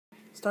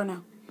Start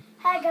now.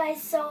 Hi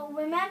guys, so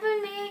remember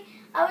me?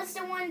 I was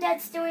the one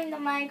that's doing the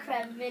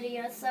Minecraft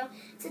video. So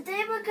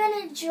today we're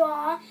going to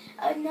draw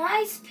a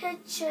nice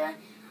picture,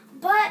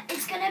 but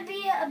it's going to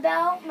be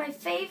about my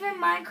favorite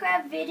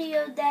Minecraft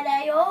video that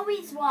I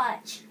always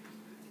watch.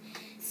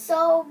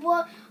 So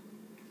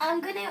I'm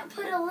going to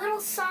put a little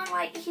song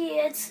right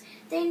here.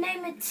 They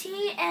name it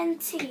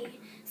TNT.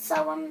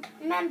 So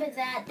remember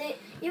that.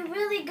 You're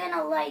really going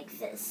to like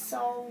this.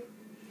 So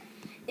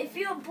if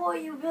you're a boy,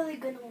 you're really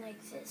going to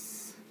like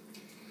this.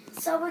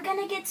 So we're going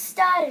to get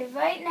started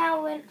right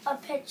now with a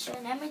picture.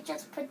 Let me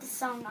just put the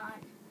song on.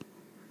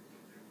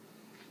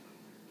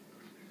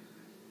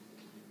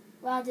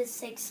 Wow, this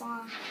takes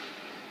long.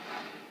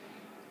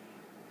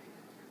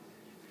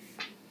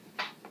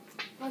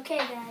 Okay,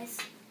 guys.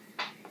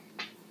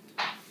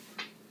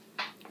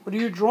 What are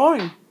you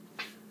drawing?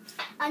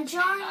 I'm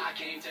drawing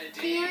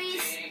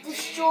Theory's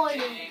Destroyer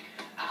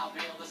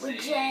with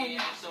Jen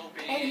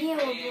and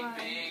Hero Blood.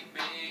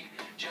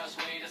 Just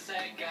wait a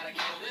sec, gotta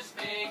kill this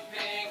pig.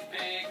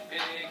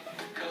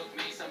 Cook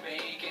me some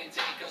bacon,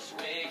 take a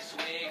swig.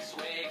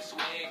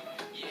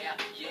 Yeah,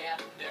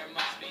 there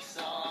must be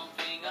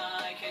something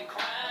I can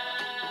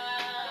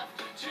craft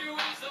to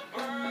ease the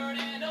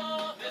burden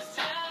of this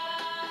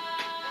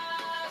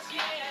task.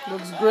 Yeah,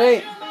 Looks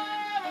great.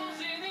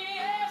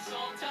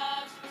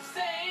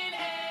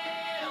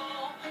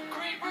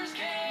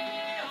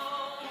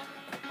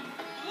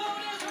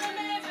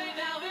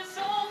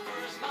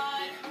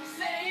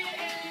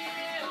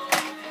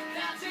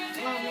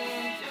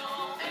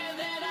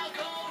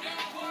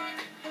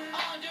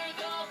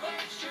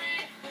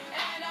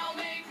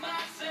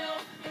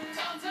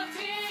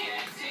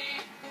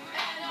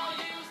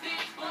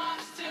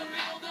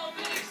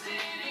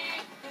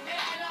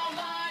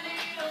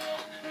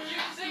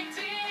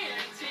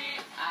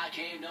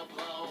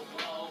 Blow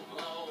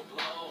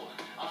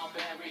up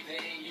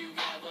everything you've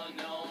ever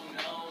known.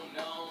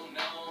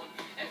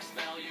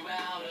 Expel you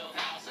out of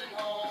house and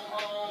home.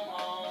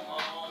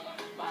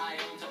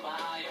 Biome to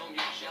biome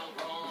you shall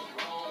roam.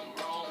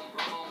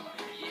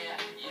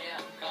 Yeah,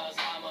 'cause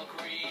I'm a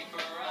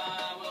creeper,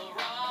 I will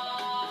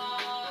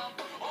rob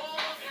all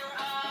of your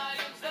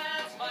items,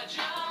 that's my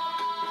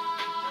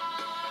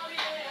job.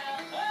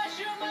 Yeah, I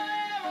shoot my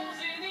arrows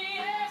in the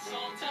air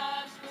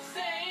sometimes,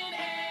 saying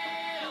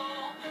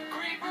hail,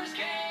 creepers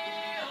kill.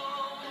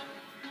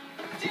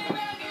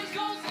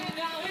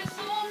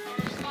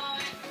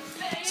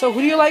 So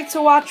who do you like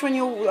to watch when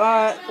you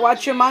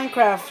watch your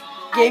Minecraft?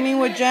 Gaming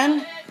with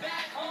Jen?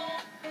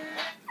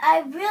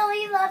 I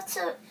really love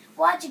to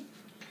watch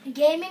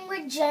Gaming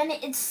with Jen.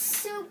 It's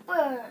so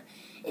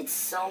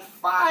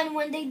fun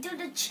when they do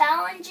the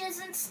challenges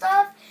and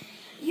stuff.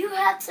 You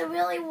have to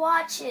really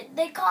watch it.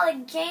 They call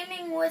it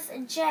Gaming with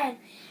Jen.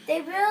 They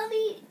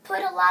really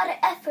put a lot of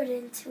effort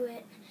into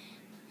it.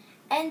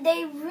 And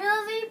they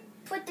really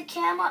put the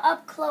camera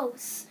up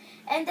close.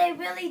 And they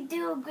really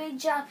do a great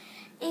job.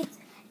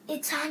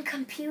 It's on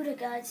computer,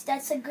 guys.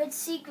 That's a good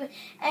secret.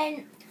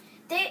 And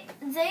they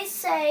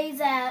say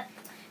that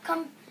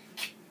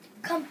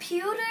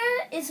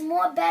computer is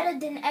more better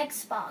than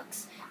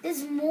Xbox.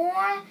 There's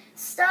more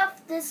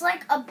stuff. There's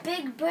like a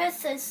big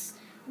versus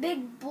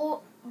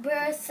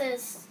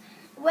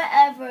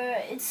whatever.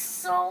 It's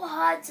so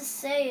hard to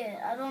say it.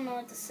 I don't know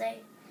what to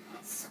say.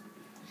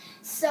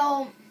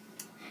 So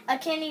I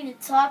can't even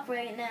talk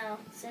right now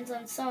since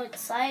I'm so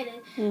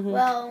excited.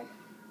 Well,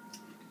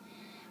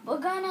 we're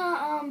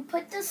gonna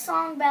put the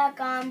song back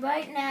on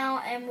right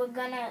now, and we're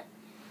gonna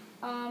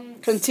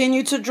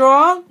continue to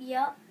draw?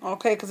 Yep.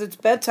 Okay, because it's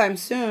bedtime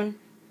soon.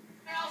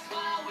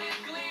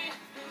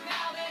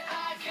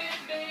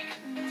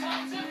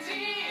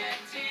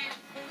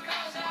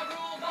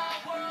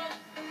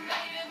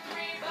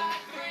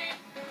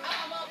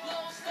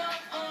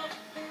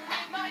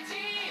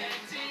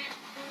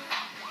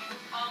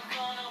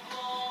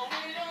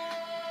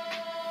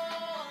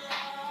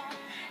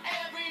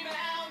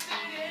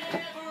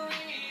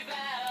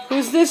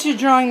 Who's this you're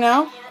drawing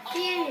now?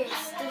 Theory's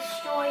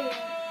Destroyer.